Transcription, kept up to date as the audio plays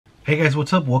Hey guys,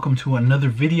 what's up? Welcome to another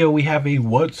video. We have a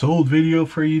what sold video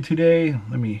for you today.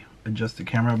 Let me adjust the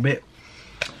camera a bit.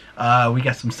 We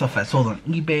got some stuff that sold on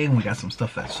eBay and we got some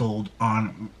stuff that sold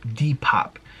on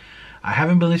Depop. I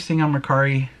haven't been listing on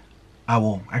Mercari.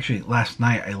 Well, actually last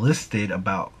night I listed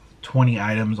about 20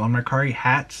 items on Mercari,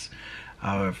 hats.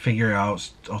 Figure out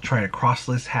I'll try to cross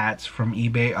list hats from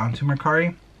eBay onto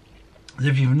Mercari. As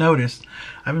if you've noticed,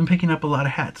 I've been picking up a lot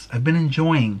of hats. I've been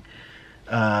enjoying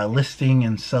listing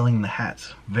and selling the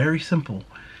hats. Very simple,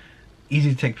 easy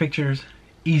to take pictures,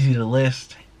 easy to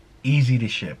list, easy to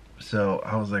ship. So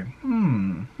I was like,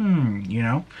 you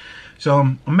know. So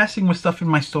I'm messing with stuff in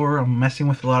my store. I'm messing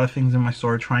with a lot of things in my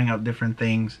store, trying out different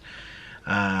things,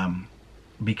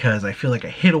 because I feel like I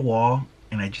hit a wall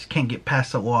and I just can't get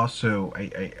past that wall. So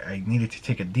I needed to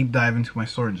take a deep dive into my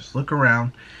store and just look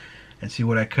around and see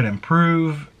what I could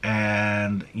improve,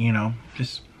 and you know,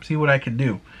 just see what I could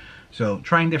do. So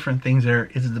trying different things there.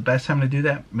 Is it the best time to do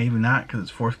that? Maybe not, because it's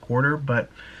fourth quarter, but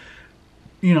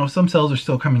you know, some sales are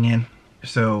still coming in.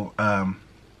 So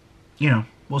you know,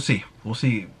 we'll see.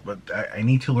 But I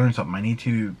need to learn something. I need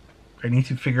to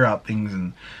figure out things,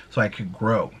 and so I could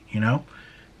grow, you know,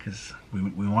 because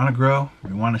we want to grow,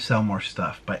 we want to sell more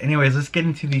stuff. But anyways, let's get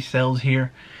into these sales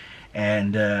here.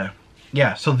 And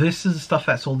yeah, so this is the stuff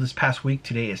that sold this past week.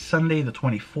 Today is Sunday the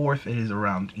 24th. It is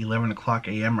around 11 o'clock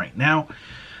a.m. right now.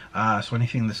 So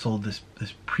anything that sold this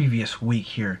previous week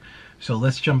here. So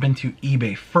let's jump into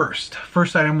eBay first.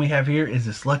 First item we have here is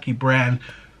this Lucky Brand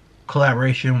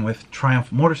collaboration with Triumph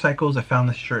Motorcycles. I found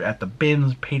this shirt at the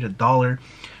bins, paid $1,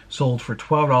 sold for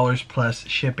 $12 plus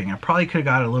shipping. I probably could have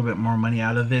got a little bit more money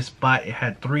out of this, but it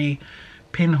had 3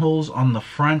 pinholes on the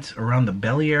front around the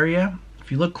belly area.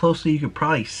 If you look closely, you could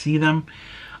probably see them.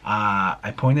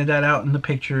 I pointed that out in the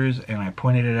pictures, and I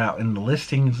pointed it out in the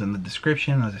listings and the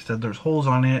description. As I said, there's holes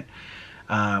on it,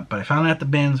 but I found it at the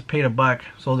bins, paid $1,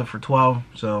 sold it for $12.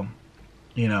 So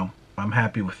you know, I'm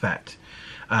happy with that.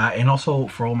 And also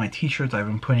for all my t-shirts, I've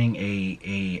been putting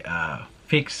a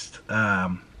fixed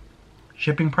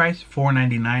shipping price,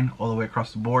 $4.99 all the way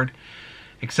across the board,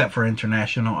 except for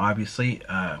international. Obviously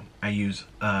I use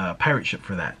pirate ship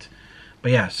for that.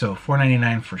 But yeah, so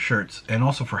 $4.99 for shirts, and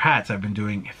also for hats I've been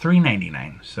doing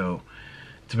 $3.99. So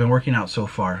it's been working out so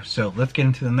far. So let's get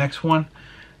into the next one.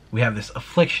 We have this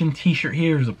Affliction t-shirt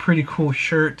here. It's a pretty cool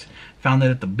shirt. Found it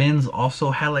at the bins.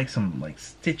 Also had like some like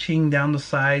stitching down the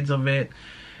sides of it.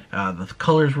 The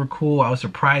colors were cool. I was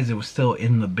surprised it was still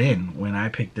in the bin when I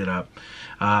picked it up.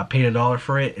 Paid $1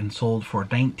 for it and sold for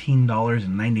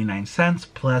 $19.99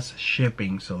 plus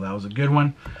shipping. So that was a good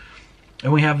one.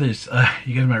 And we have this,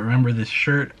 you guys might remember this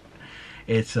shirt.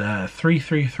 It's a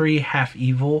 333 Half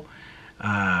Evil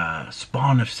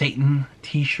Spawn of Satan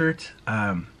t-shirt.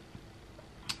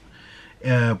 Picked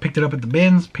it up at the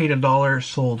bins, paid $1,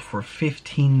 sold for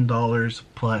 $15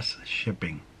 plus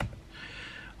shipping.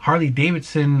 Harley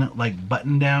Davidson like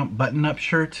button up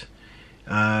shirt.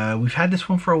 We've had this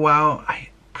one for a while. I'm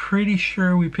pretty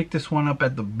sure we picked this one up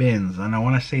at the bins, and I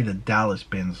want to say the Dallas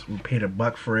bins. We paid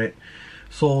 $1 for it.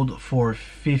 Sold for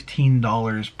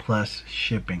 $15 plus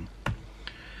shipping.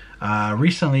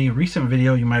 Recent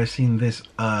video, you might have seen this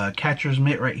catcher's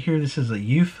mitt right here. This is a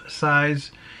youth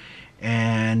size,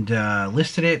 and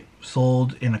listed it,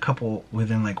 sold in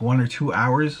within like 1 or 2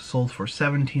 hours, sold for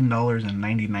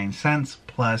 $17.99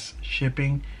 plus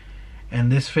shipping.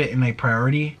 And this fit in a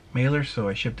priority mailer, so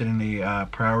I shipped it in a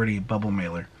priority bubble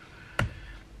mailer.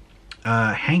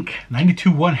 Hank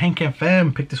 92.1 Hank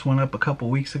FM, picked this one up a couple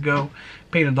weeks ago,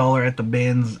 paid $1 at the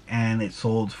bins, and it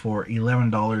sold for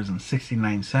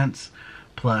 $11.69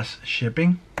 plus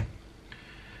shipping.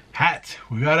 Hat,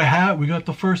 we got a hat. We got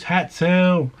the first hat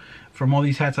sale from all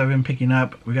these hats I've been picking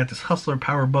up. We got this Hustler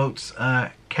Power Boats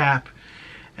cap,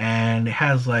 and it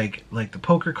has like the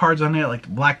poker cards on it, like the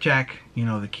blackjack, you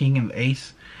know, the king and the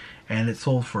ace, and it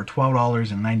sold for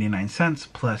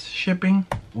 $12.99 plus shipping.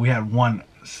 We had one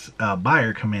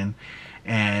buyer come in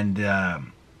and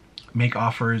make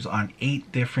offers on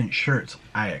 8 different shirts.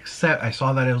 I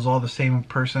saw that it was all the same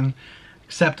person,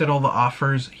 accepted all the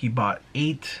offers. They bought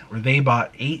 8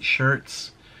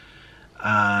 shirts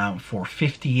for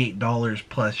 $58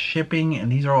 plus shipping,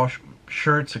 and these are all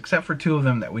shirts except for 2 of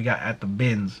them that we got at the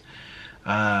bins. 2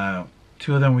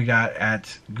 of them we got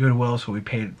at Goodwill, so we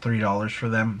paid $3 for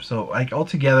them. So like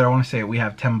altogether, I want to say we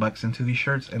have $10 into these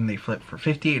shirts, and they flipped for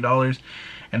 $58.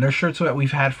 And they're shirts that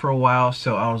we've had for a while,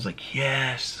 so I was like,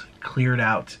 yes, cleared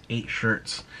out 8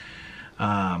 shirts.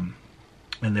 And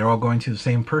they're all going to the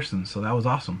same person, so that was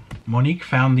awesome. Monique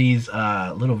found these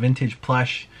little vintage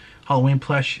plush, Halloween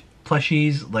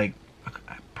plushies, like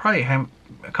probably a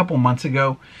couple months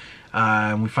ago.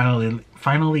 We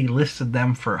finally listed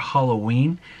them for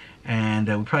Halloween, and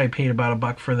we probably paid about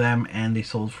 $1 for them, and they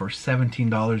sold for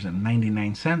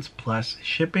 $17.99 plus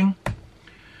shipping.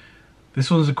 This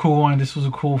was a cool one. This was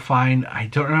a cool find. I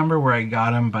don't remember where I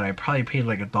got them, but I probably paid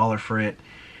like $1 for it.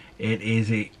 It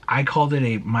is I called it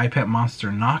a My Pet Monster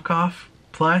knockoff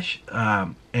plush.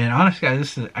 And honestly,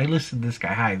 I listed this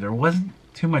guy high. There wasn't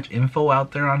too much info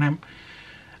out there on him.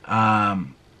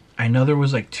 I know there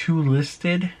was like 2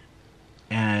 listed,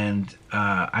 and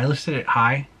I listed it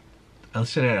high. I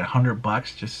listed it at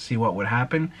 $100 just to see what would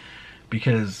happen,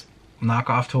 because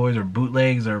knockoff toys or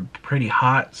bootlegs are pretty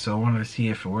hot, so I wanted to see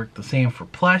if it worked the same for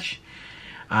plush.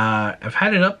 I've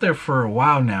had it up there for a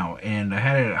while now, and I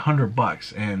had it at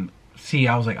 $100, and see,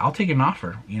 I was like, I'll take an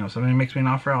offer. You know, somebody makes me an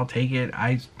offer, I'll take it.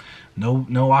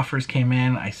 No offers came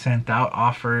in. I sent out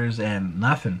offers and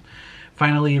nothing.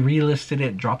 Finally relisted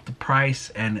it, dropped the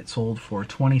price, and it sold for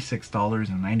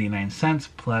 $26.99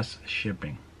 plus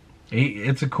shipping.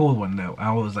 It's a cool one though.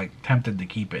 I was like tempted to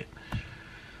keep it.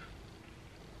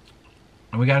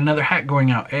 And we got another hat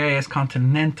going out. AIS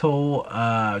Continental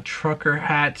trucker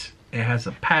hat. It has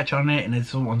a patch on it, and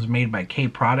this one's made by K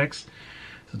Products.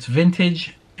 So it's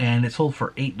vintage, and it sold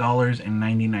for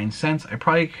 $8.99. I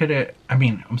probably could have,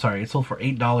 I'm sorry, it sold for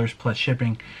 $8 plus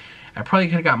shipping. I probably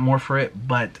could have got more for it,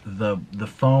 but the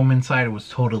foam inside was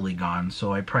totally gone,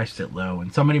 so I priced it low.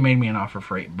 And somebody made me an offer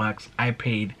for $8. I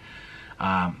paid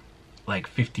like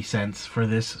 50 cents for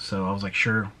this, so I was like,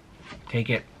 sure, take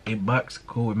it. $8,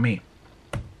 cool with me.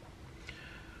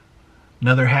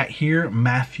 Another hat here,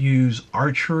 Matthews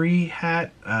Archery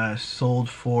hat, sold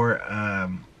for,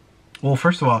 well,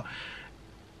 first of all,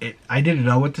 I didn't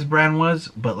know what this brand was,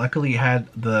 but luckily it had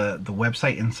the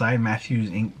website inside,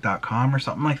 MatthewsInc.com or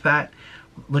something like that.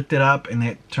 Looked it up, and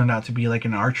it turned out to be like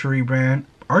an archery brand,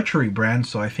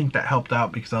 so I think that helped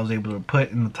out, because I was able to put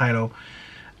in the title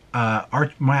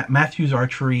Matthews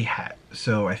Archery hat.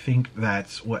 So I think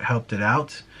that's what helped it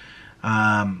out.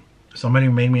 Somebody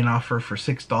made me an offer for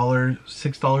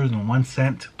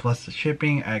 $6.01 plus the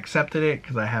shipping. I accepted it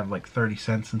because I have like 30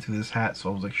 cents into this hat, so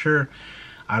I was like, sure.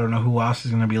 I don't know who else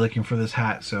is going to be looking for this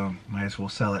hat, so might as well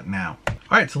sell it now.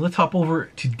 Alright, so let's hop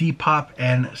over to Depop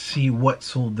and see what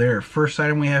sold there. First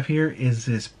item we have here is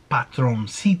this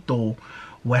Patroncito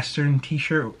Western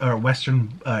t-shirt, or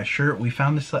Western shirt. We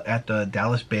found this at the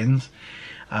Dallas Bins.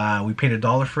 We paid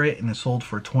 $1 for it, and it sold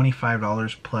for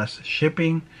 $25 plus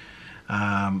shipping.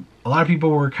 A lot of people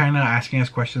were kind of asking us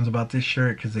questions about this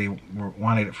shirt because they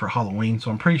wanted it for Halloween, so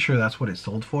I'm pretty sure that's what it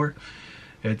sold for.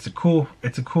 It's a cool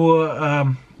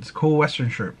Western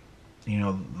shirt. You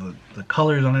know, the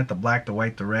colors on it, the black, the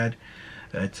white, the red.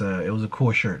 It was a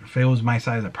cool shirt. If it was my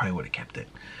size, I probably would have kept it.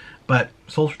 But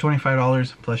sold for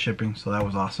 $25 plus shipping, so that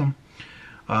was awesome.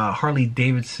 Harley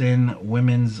Davidson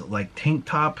women's like tank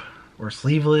top or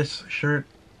sleeveless shirt.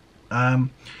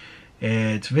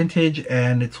 It's vintage,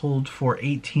 and it sold for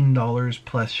 $18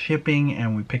 plus shipping,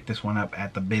 and we picked this one up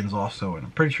at the Bins also. And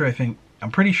I'm pretty sure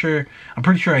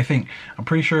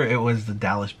it was the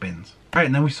Dallas Bins. Alright,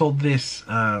 and then we sold this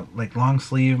like long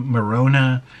sleeve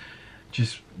Merona,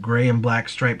 just gray and black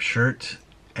striped shirt,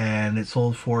 and it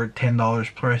sold for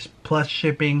 $10 plus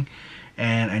shipping.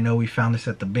 And I know we found this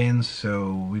at the Bins,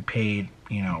 so we paid,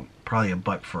 you know, probably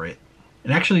 $1 for it.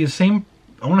 And actually the same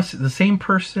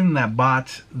person that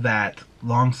bought that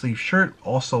long sleeve shirt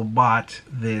also bought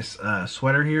this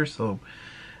sweater here. So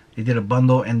they did a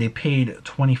bundle, and they paid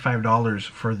 $25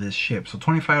 for this ship. So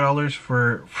 $25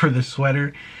 for this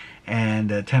sweater, and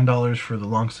 $10 for the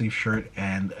long sleeve shirt,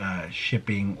 and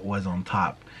shipping was on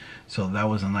top. So that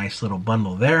was a nice little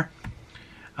bundle there.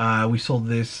 We sold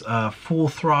this Full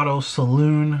Throttle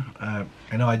Saloon. I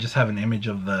know I just have an image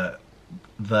of the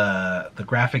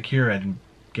graphic here. I didn't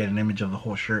get an image of the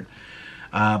whole shirt,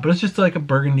 but it's just like a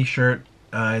burgundy shirt.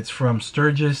 It's from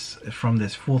Sturgis, from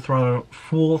this Full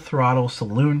Throttle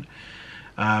Saloon.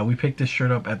 We picked this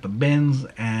shirt up at the Bins,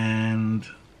 and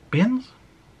Bins?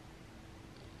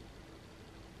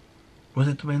 Was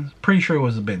it the Bins? Pretty sure it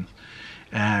was the Bins.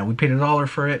 We paid $1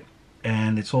 for it,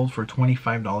 and it sold for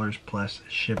 $25 plus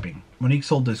shipping. Monique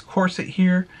sold this corset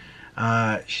here.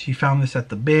 She found this at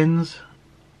the Bins.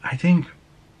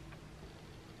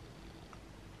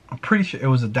 I'm pretty sure it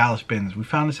was the Dallas Bins. We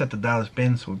found this at the Dallas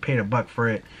Bins, so we paid $1 for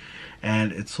it,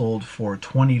 and it sold for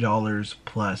 $20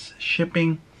 plus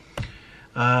shipping.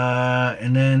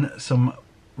 And then some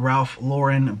Ralph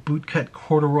Lauren bootcut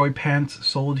corduroy pants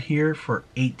sold here for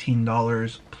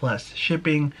 $18 plus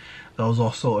shipping. That was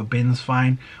also a Bins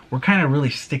find. We're kind of really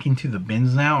sticking to the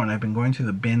Bins now, and I've been going to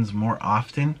the Bins more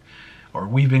often, or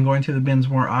we've been going to the Bins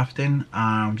more often,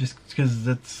 just because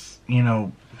that's, you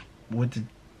know, with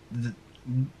the the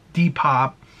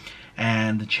Depop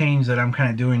and the change that I'm kind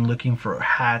of doing, looking for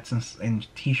hats and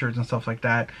t-shirts and stuff like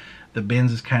that, the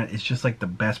bins is it's just like the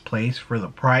best place for the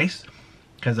price,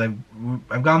 because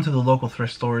I've gone to the local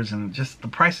thrift stores and just the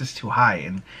price is too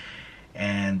high,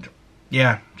 and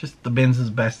yeah, just the bins is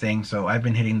the best thing. So I've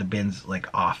been hitting the bins like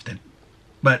often.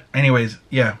 But anyways,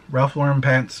 yeah, Ralph Lauren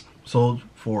pants sold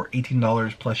for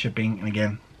 $18 plus shipping, and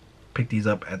again, pick these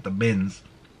up at the bins.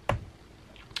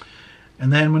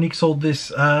 And then Monique sold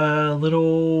this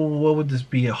little, what would this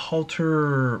be, a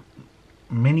halter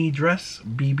mini dress,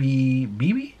 BB?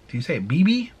 Do you say it?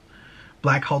 BB?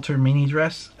 Black halter mini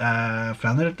dress.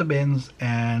 Found it at the bins,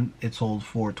 and it sold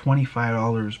for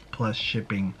 $25 plus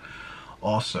shipping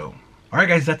also. Alright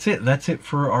guys, that's it. That's it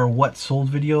for our what sold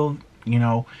video. You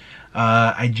know,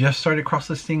 I just started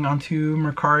cross-listing onto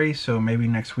Mercari, so maybe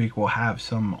next week we'll have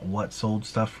some what sold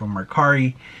stuff from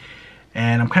Mercari.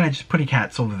 And I'm kind of just putting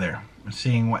hats over there,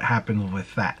 seeing what happens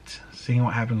with that.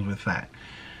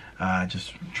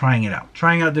 Just trying it out.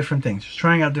 Trying out different things. Just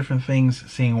trying out different things,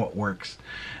 seeing what works.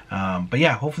 But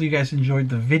yeah, hopefully you guys enjoyed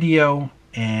the video.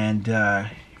 And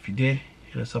if you did,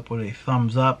 hit us up with a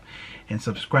thumbs up. And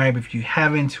subscribe if you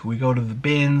haven't. We go to the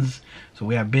bins. So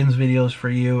we have bins videos for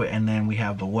you. And then we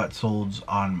have the what solds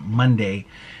on Monday.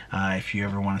 If you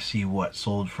ever want to see what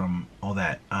sold from all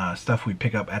that stuff we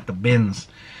pick up at the bins.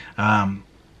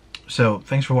 So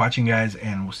thanks for watching guys,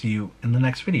 and we'll see you in the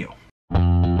next video.